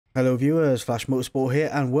Hello viewers, Flash Motorsport here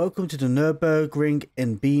and welcome to the Nürburgring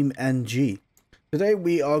in BeamNG. Today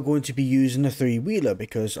we are going to be using a three-wheeler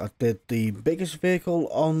because I did the biggest vehicle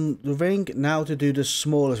on the ring, now to do the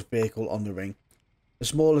smallest vehicle on the ring. The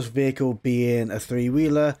smallest vehicle being a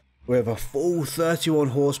three-wheeler with a full 31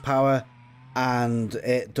 horsepower and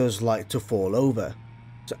it does like to fall over.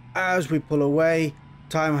 So as we pull away,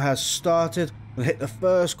 time has started, we'll hit the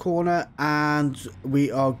first corner and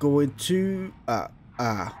we are going to...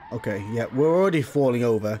 okay, yeah, we're already falling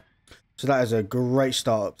over. So that is a great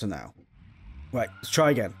start up to now. Right, let's try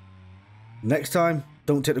again. Next time,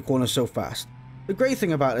 don't take the corner so fast. The great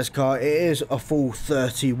thing about this car, it is a full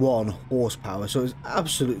 31 horsepower, so it's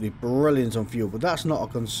absolutely brilliant on fuel, but that's not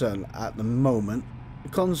a concern at the moment. The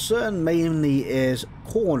concern mainly is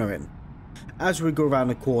cornering. As we go around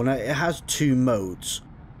the corner, it has two modes.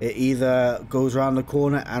 It either goes around the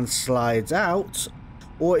corner and slides out,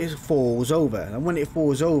 or it falls over. And when it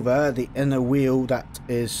falls over, the inner wheel that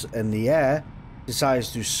is in the air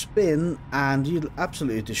decides to spin and you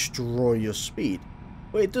absolutely destroy your speed.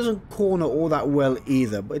 But it doesn't corner all that well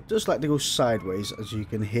either, but it does like to go sideways, as you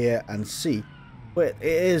can hear and see. But it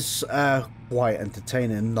is quite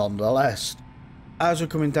entertaining nonetheless. As we're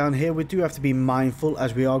coming down here, we do have to be mindful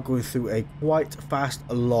as we are going through a quite fast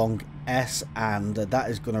long S, and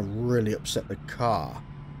that is going to really upset the car.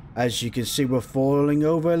 As you can see, we're falling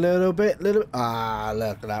over a little bit. Look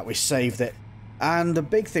at that, we saved it. And the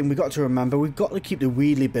big thing we got to remember, we've got to keep the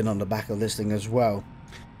wheelie bin on the back of this thing as well.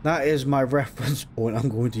 That is my reference point I'm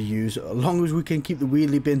going to use. As long as we can keep the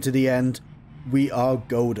wheelie bin to the end, we are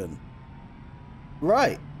golden.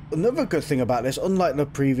 Right, another good thing about this, unlike the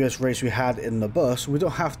previous race we had in the bus, we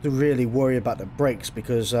don't have to really worry about the brakes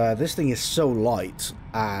because this thing is so light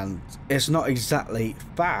and it's not exactly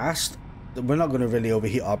fast. We're not going to really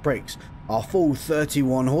overheat our brakes. Our full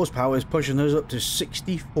 31 horsepower is pushing us up to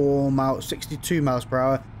 62 miles per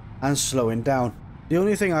hour and slowing down. The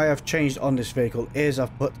only thing I have changed on this vehicle is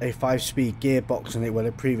I've put a 5-speed gearbox in it where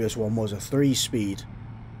the previous one was a 3-speed.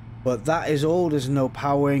 But that is all. There's no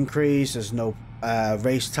power increase, there's no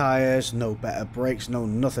race tires, no better brakes, no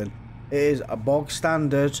nothing. It is a bog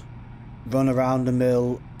standard run around the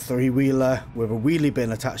mill three-wheeler with a wheelie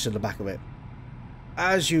bin attached to the back of it.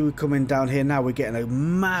 As you coming down here now, we're getting a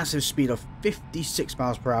massive speed of 56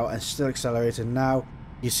 miles per hour and still accelerating now.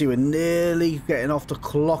 You see we're nearly getting off the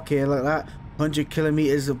clock here like that. 100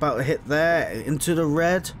 kilometers about to hit there into the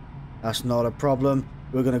red. That's not a problem.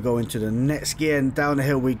 We're going to go into the next gear and down the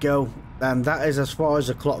hill we go. And that is as far as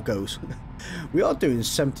the clock goes. We are doing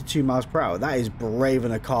 72 miles per hour. That is brave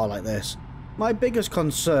in a car like this. My biggest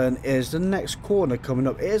concern is the next corner coming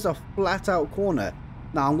up. It is a flat out corner.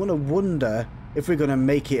 Now I'm going to wonder if we're going to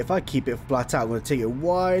make it. If I keep it flat out, I'm going to take it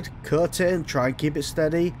wide, cut in, try and keep it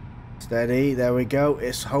steady. Steady, there we go.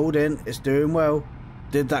 It's holding, it's doing well.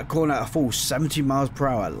 Did that corner at a full 70 miles per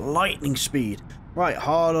hour, lightning speed. Right,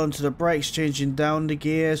 hard onto the brakes, changing down the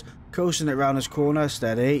gears, coasting it around this corner.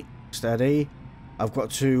 Steady, steady. I've got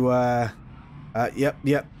to,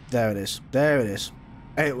 yep, there it is. There it is.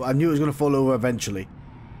 Hey, I knew it was going to fall over eventually.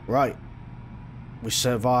 Right, we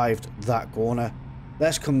survived that corner.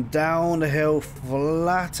 Let's come down the hill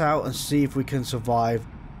flat out and see if we can survive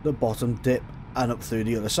the bottom dip and up through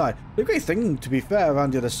the other side. The great thing, to be fair,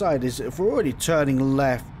 around the other side is if we're already turning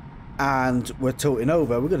left and we're tilting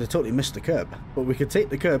over, we're going to totally miss the curb. But we can take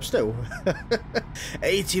the curb still.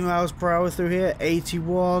 80 miles per hour through here,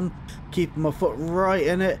 81. Keeping my foot right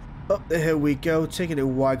in it. Up the hill we go, taking it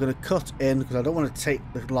wide. Going to cut in because I don't want to take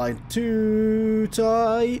the line too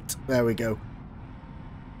tight. There we go.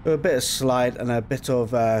 A bit of slide and a bit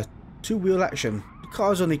of two-wheel action. The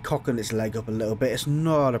car's only cocking its leg up a little bit. It's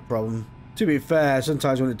not a problem. To be fair,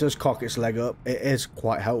 sometimes when it does cock its leg up, it is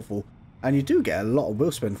quite helpful. And you do get a lot of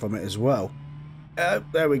wheel spin from it as well.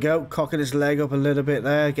 There we go. Cocking its leg up a little bit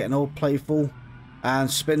there. Getting all playful. And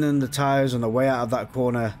spinning the tyres on the way out of that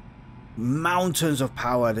corner. Mountains of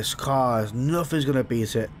power. This car, nothing's going to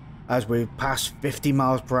beat it. As we pass 50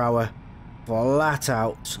 miles per hour. Flat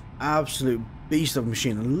out. Absolute beast of a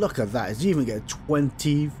machine, and look at that, it's even getting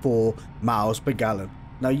 24 miles per gallon.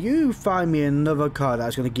 Now you find me another car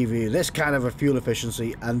that's going to give you this kind of a fuel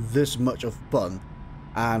efficiency and this much of fun,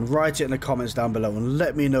 and write it in the comments down below and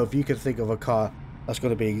let me know if you can think of a car that's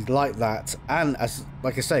going to be like that. And as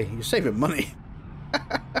like I say, you're saving money.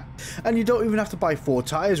 And you don't even have to buy 4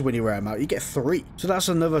 tires when you wear them out, you get 3. So that's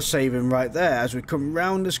another saving right there. As we come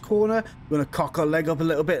round this corner, we're going to cock our leg up a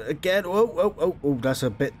little bit again. Oh, that's a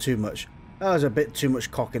bit too much. That was a bit too much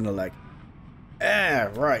cock in the leg.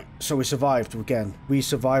 Right. So we survived again. We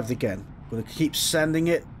survived again. Going to keep sending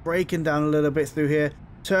it, breaking down a little bit through here.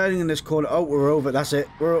 Turning in this corner. Oh, we're over. That's it.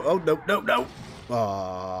 Oh, no, no, no.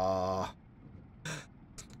 Ah.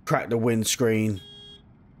 Cracked the windscreen.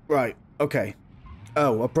 Right, okay.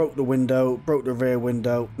 Oh, I broke the window, broke the rear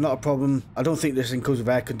window. Not a problem. I don't think this thing comes with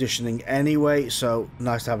air conditioning anyway, so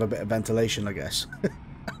nice to have a bit of ventilation, I guess.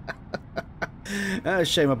 A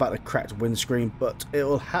shame about the cracked windscreen, but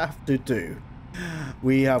it'll have to do.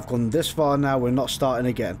 We have gone this far now, we're not starting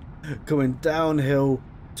again. Coming downhill,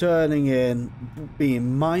 turning in,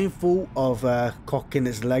 being mindful of cocking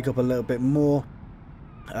its leg up a little bit more.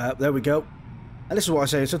 There we go. And this is what I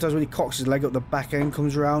say, sometimes when he cocks his leg up, the back end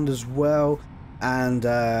comes around as well. And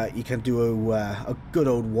you can do a good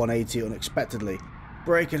old 180 unexpectedly.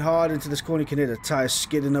 Braking hard into this corner, you can hear the tyres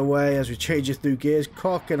skidding away as we change it through gears,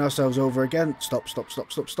 cocking ourselves over again. Stop, stop,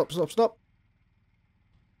 stop, stop, stop, stop, stop.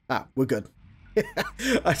 Ah, we're good.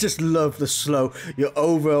 I just love the slow. You're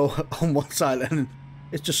over on one side and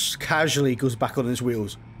it just casually goes back on its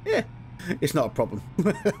wheels. Yeah, it's not a problem.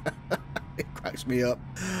 It cracks me up.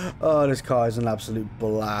 Oh, this car is an absolute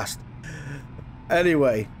blast.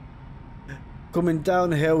 Anyway. Coming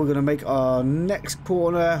down the hill, we're going to make our next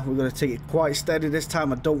corner. We're going to take it quite steady this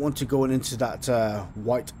time. I don't want to go into that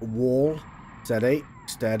white wall. Steady,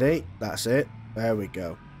 steady. That's it. There we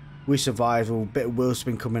go. We survived with a bit of wheel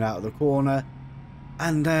spin coming out of the corner.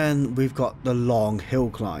 And then we've got the long hill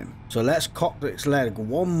climb. So let's cock its leg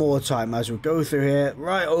one more time as we go through here.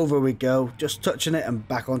 Right over we go. Just touching it and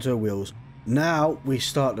back onto the wheels. Now we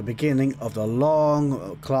start the beginning of the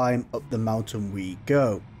long climb up the mountain we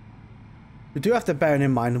go. We do have to bear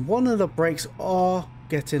in mind one of the brakes are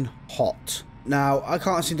getting hot. Now I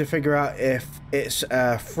can't seem to figure out if it's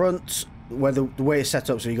front, whether the way it's set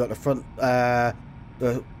up, so you got the front, the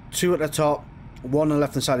two at the top, one on the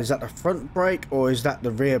left hand side, is that the front brake or is that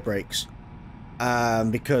the rear brakes?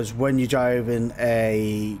 Because when you're driving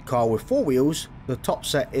a car with four wheels, the top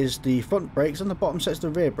set is the front brakes and the bottom set is the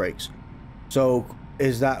rear brakes. So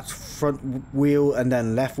is that front wheel and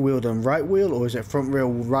then left wheel and right wheel, or is it front wheel,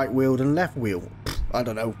 right wheel and left wheel? I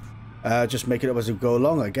don't know. Just make it up as we go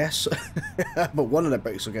along, I guess. But one of the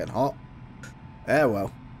brakes are getting hot.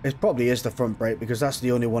 Well, it probably is the front brake because that's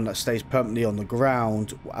the only one that stays permanently on the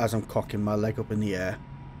ground as I'm cocking my leg up in the air.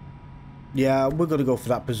 Yeah, we're going to go for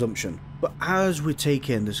that presumption. But as we take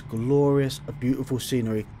in this glorious, beautiful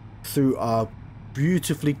scenery through our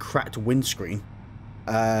beautifully cracked windscreen,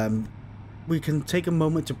 we can take a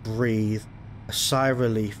moment to breathe, a sigh of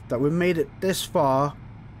relief that we've made it this far,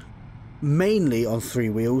 mainly on three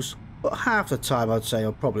wheels, but half the time I'd say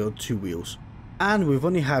are probably on two wheels. And we've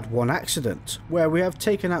only had one accident, where we have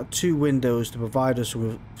taken out two windows to provide us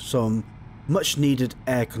with some much needed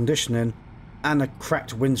air conditioning and a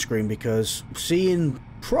cracked windscreen, because seeing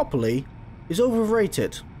properly is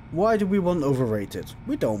overrated. Why do we want overrated?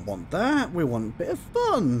 We don't want that, we want a bit of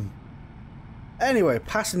fun. Anyway,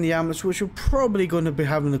 passing the ambulance, which we're probably going to be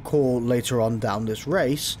having a call later on down this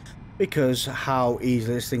race, because how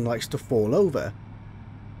easily this thing likes to fall over.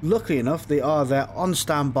 Luckily enough, they are there on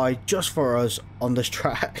standby just for us on this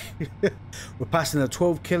track. We're passing a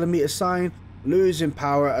 12km sign, losing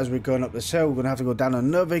power as we're going up this hill. We're going to have to go down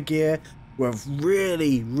another gear. We're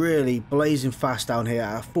really, really blazing fast down here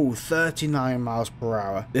at a full 39 miles per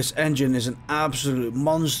hour. This engine is an absolute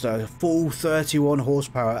monster, full 31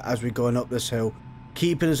 horsepower as we're going up this hill,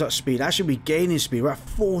 keeping us at speed. Actually, we're gaining speed. We're at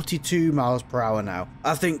 42 miles per hour now.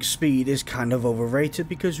 I think speed is kind of overrated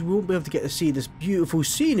because we won't be able to get to see this beautiful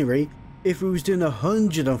scenery if we was doing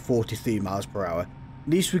 143 miles per hour. At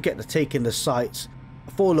least we get to take in the sights,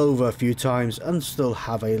 fall over a few times and still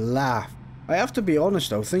have a laugh. I have to be honest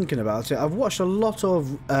though, thinking about it, I've watched a lot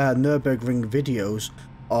of Nürburgring videos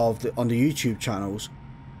on the YouTube channels,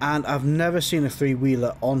 and I've never seen a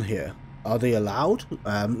three-wheeler on here. Are they allowed?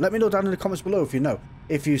 Let me know down in the comments below if you know.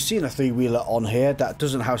 If you've seen a three-wheeler on here that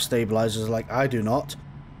doesn't have stabilizers like I do not,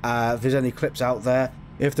 if there's any clips out there.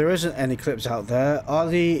 If there isn't any clips out there, are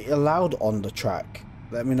they allowed on the track?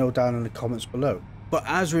 Let me know down in the comments below. But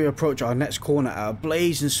as we approach our next corner at a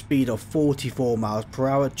blazing speed of 44 miles per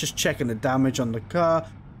hour, just checking the damage on the car,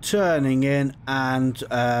 turning in and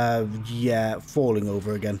yeah, falling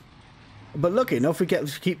over again. But lucky enough, we get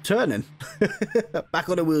to keep turning. Back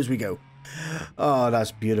on the wheels we go. Oh,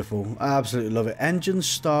 that's beautiful. I absolutely love it. Engine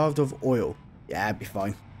starved of oil. Yeah, it'd be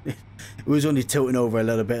fine. It was only tilting over a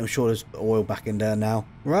little bit. I'm sure there's oil back in there now.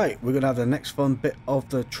 Right, we're going to have the next fun bit of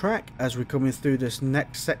the track as we're coming through this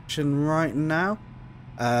next section right now.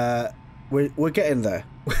 We're getting there.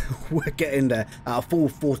 We're getting there at a full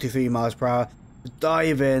 43 miles per hour.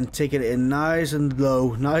 Dive in, taking it in nice and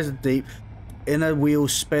low, nice and deep. inner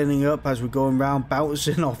wheels spinning up as we're going around,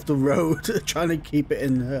 bouncing off the road, trying to keep it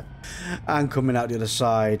in there, and coming out the other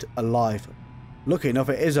side alive. Lucky enough,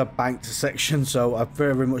 it is a banked section, so I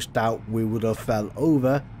very much doubt we would have fell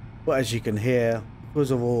over. But as you can hear,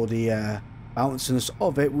 because of all the bounciness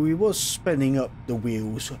of it, we was spinning up the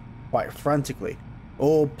wheels quite frantically.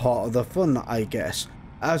 All part of the fun, I guess.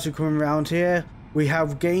 As we're coming around here, we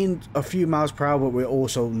have gained a few miles per hour, but we're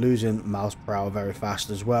also losing miles per hour very fast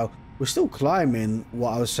as well. We're still climbing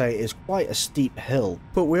what I would say is quite a steep hill,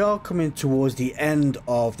 but we are coming towards the end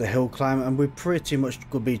of the hill climb, and we pretty much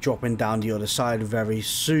could be dropping down the other side very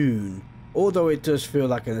soon. Although it does feel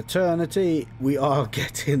like an eternity, we are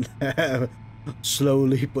getting there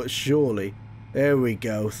slowly but surely. There we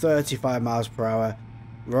go, 35 miles per hour.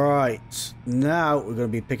 Right, now we're going to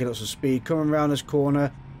be picking up some speed, coming around this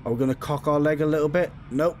corner. Are we going to cock our leg a little bit?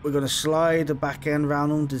 Nope, we're going to slide the back end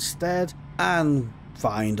round instead and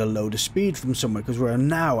find a load of speed from somewhere, because we're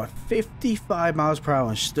now at 55 miles per hour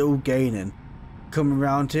and still gaining. Coming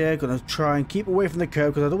around here, going to try and keep away from the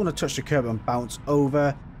curb because I don't want to touch the curb and bounce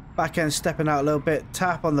over. Back end stepping out a little bit,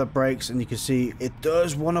 tap on the brakes, and you can see it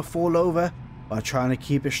does want to fall over, but I'm trying to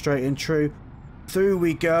keep it straight and true. Through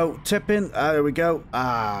we go, tipping, there we go,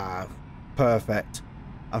 perfect.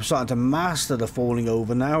 I'm starting to master the falling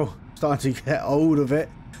over now, starting to get hold of it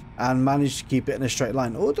and manage to keep it in a straight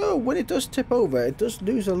line. Although when it does tip over, it does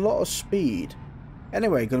lose a lot of speed.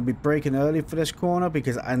 Anyway, going to be braking early for this corner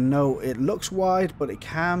because I know it looks wide, but it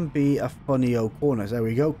can be a funny old corner. There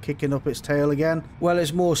we go, kicking up its tail again. Well,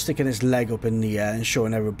 it's more sticking its leg up in the air and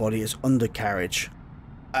showing everybody its undercarriage.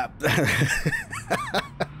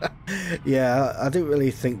 Yeah, I didn't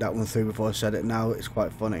really think that one through before I said it. Now it's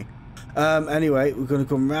quite funny. Anyway, we're going to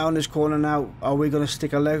come around this corner now. Are we going to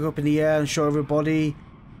stick a leg up in the air and show everybody?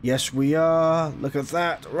 Yes, we are. Look at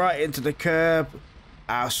that. Right into the curb.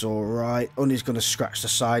 That's alright. Only it's going to scratch the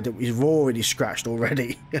side that we've already scratched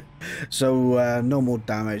already. So, no more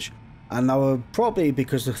damage. And now, probably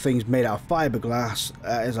because the thing's made out of fiberglass,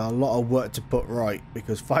 is a lot of work to put right.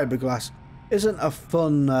 Because fiberglass isn't a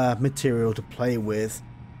fun material to play with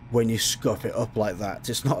when you scuff it up like that.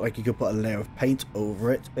 It's not like you could put a layer of paint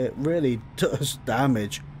over it. It really does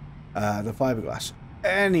damage the fiberglass.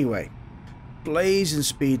 Anyway, blazing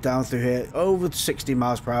speed down through here, over 60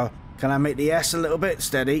 miles per hour. Can I make the S a little bit?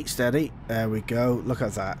 Steady, steady. There we go. Look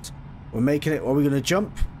at that. We're making it. Are we going to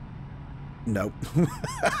jump? Nope.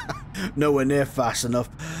 Nowhere near fast enough.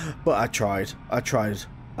 But I tried.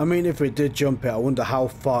 I mean, if we did jump it, I wonder how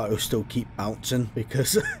far it will still keep bouncing,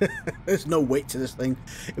 because there's no weight to this thing.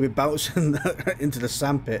 It'll be bouncing into the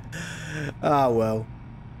sandpit. Ah, well.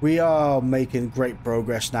 We are making great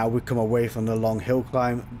progress now. We've come away from the long hill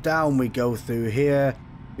climb. Down we go through here.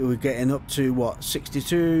 We're getting up to, what,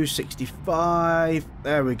 62, 65.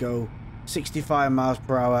 There we go. 65 miles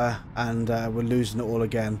per hour, and we're losing it all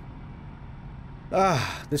again.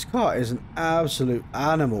 This car is an absolute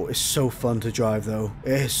animal. It's so fun to drive though.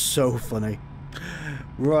 It's so funny.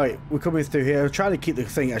 Right, we're coming through here. I'm trying to keep the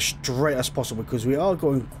thing as straight as possible because we are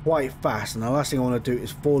going quite fast, and the last thing I want to do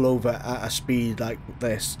is fall over at a speed like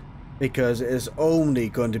this, because it is only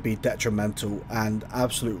going to be detrimental and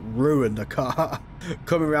absolute ruin the car.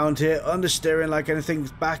 Coming around here, understeering like anything,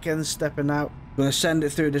 back end stepping out. Gonna send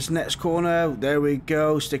it through this next corner. There we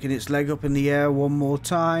go, sticking its leg up in the air one more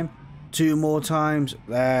time. 2 more times.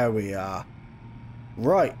 There we are.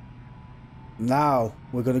 Right. Now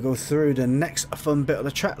we're going to go through the next fun bit of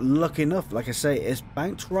the track. Lucky enough, like I say, it's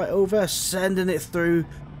banked right over. Sending it through.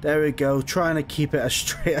 There we go. Trying to keep it as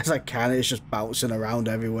straight as I can. It's just bouncing around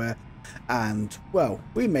everywhere. And, well,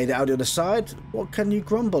 we made it out the other side. What can you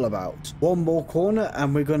grumble about? One more corner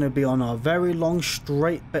and we're going to be on a very long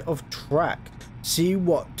straight bit of track. See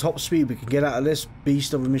what top speed we can get out of this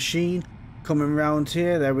beast of a machine. Coming around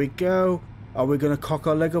here, there we go. Are we going to cock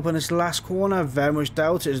our leg up on this last corner? Very much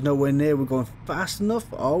doubt it. It's nowhere near. We're going fast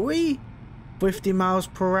enough, are we? 50 miles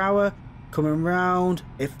per hour. Coming round.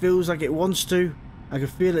 It feels like it wants to. I can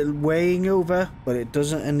feel it weighing over, but it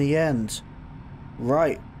doesn't in the end.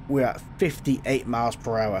 Right, we're at 58 miles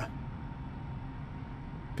per hour.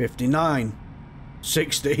 59.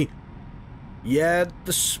 60. Yeah,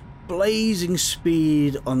 the blazing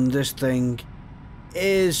speed on this thing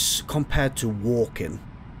is compared to walking,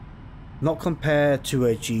 not compared to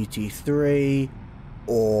a GT3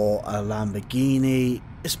 or a Lamborghini.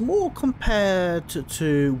 It's more compared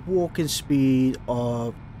to walking speed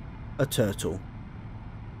of a turtle.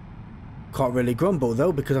 Can't really grumble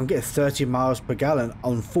though, because I'm getting 30 miles per gallon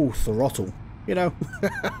on full throttle, you know.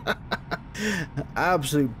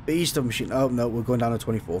 Absolute beast of a machine. Oh no, we're going down to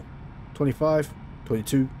 24, 25,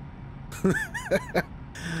 22.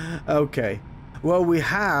 Okay, Well, we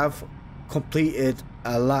have completed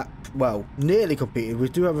a lap, well, nearly completed. We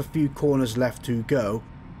do have a few corners left to go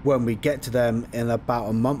when we get to them in about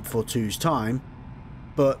a month or two's time.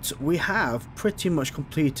 But we have pretty much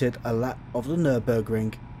completed a lap of the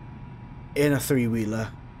Nürburgring in a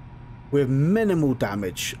three-wheeler with minimal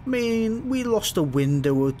damage. I mean, we lost a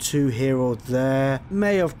window or two here or there,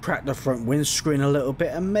 may have cracked the front windscreen a little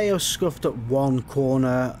bit, and may have scuffed up one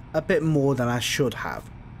corner a bit more than I should have.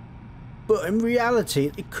 But in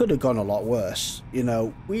reality, it could have gone a lot worse. You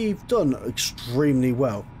know, we've done extremely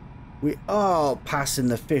well. We are passing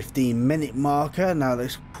the 15-minute marker. Now,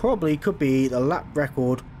 this probably could be the lap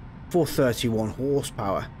record for 31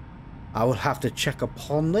 horsepower. I will have to check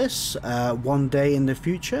upon this one day in the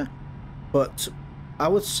future. But I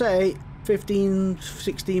would say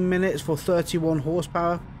 15-16 minutes for 31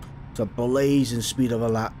 horsepower. It's a blazing speed of a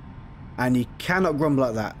lap. And you cannot grumble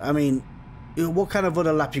at that. I mean, what kind of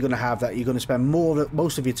other lap you're going to have that you're going to spend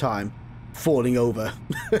most of your time falling over?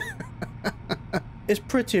 It's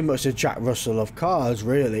pretty much a Jack Russell of cars,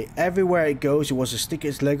 really. Everywhere it goes, it wants to stick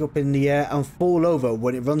its leg up in the air and fall over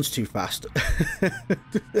when it runs too fast.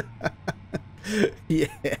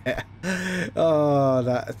 Yeah. Oh,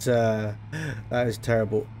 that is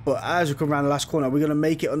terrible. But as we come around the last corner, we're going to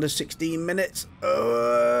make it under 16 minutes.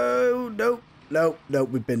 Oh, no,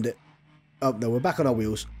 we binned it. Oh, no, we're back on our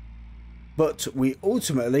wheels. But we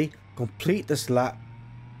ultimately complete this lap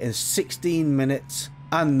in 16 minutes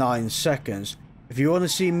and 9 seconds. If you want to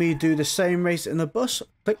see me do the same race in the bus,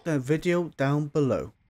 click the video down below.